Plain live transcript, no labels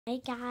Hi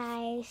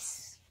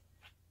guys.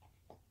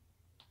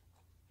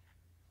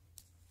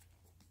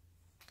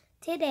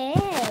 Today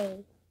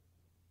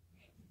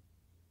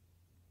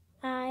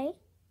I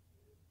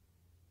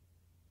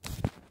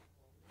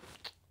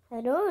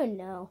don't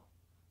know.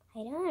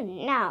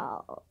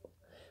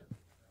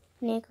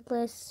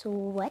 Nicholas,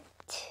 what?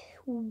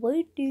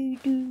 What do you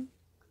do?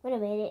 Wait a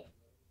minute.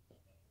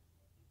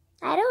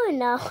 I don't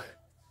know.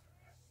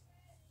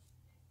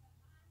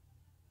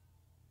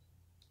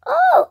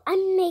 Oh, I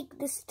make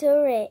the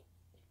story.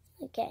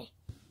 Okay.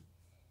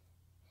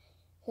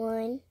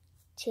 1,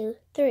 2,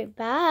 3.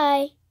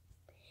 Bye.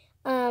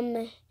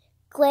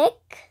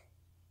 Click.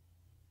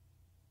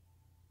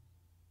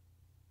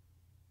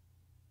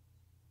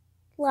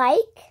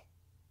 Like.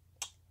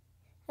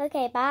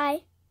 Okay, bye.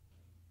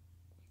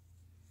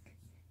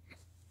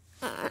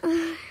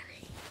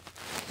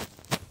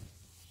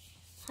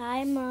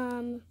 Hi,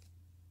 Mom.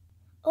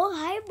 Oh,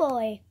 hi,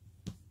 boy.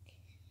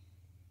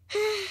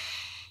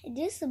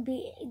 Just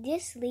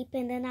sleep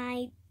in the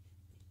night.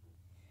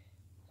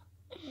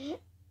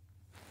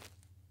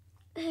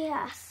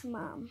 Yes,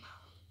 Mom.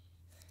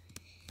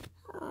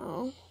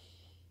 Oh.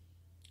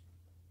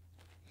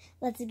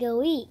 Let's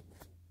go eat.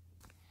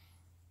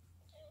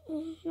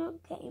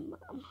 Okay,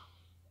 Mom.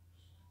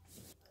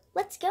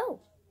 Let's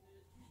go.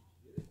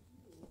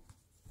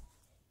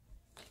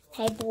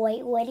 Hey,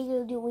 boy, what do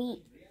you do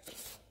eat?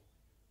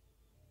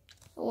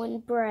 I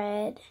want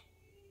bread.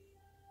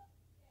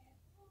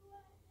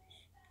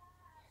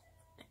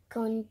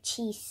 Con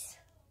cheese.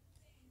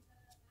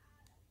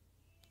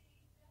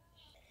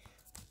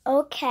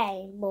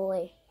 Okay,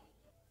 boy.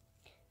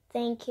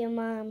 Thank you,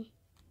 Mom.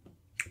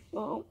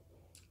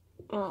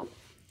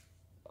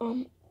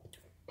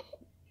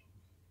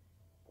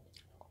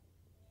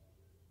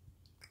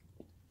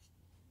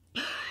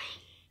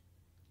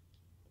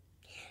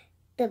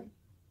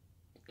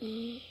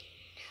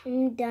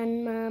 I'm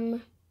done,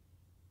 Mom.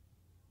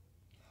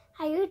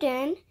 Are you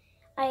done?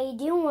 I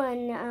do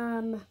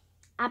want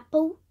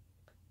apple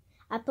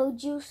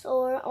juice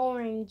or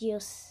orange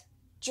juice.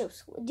 Do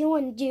you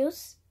want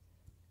juice?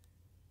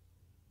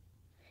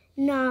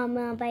 No,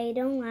 Mom, I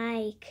don't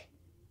like.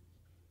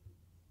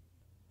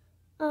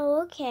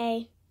 Oh,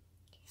 okay.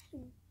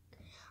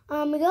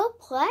 Go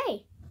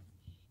play.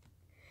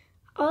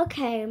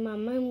 Okay,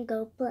 Mom, I'm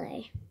go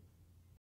play.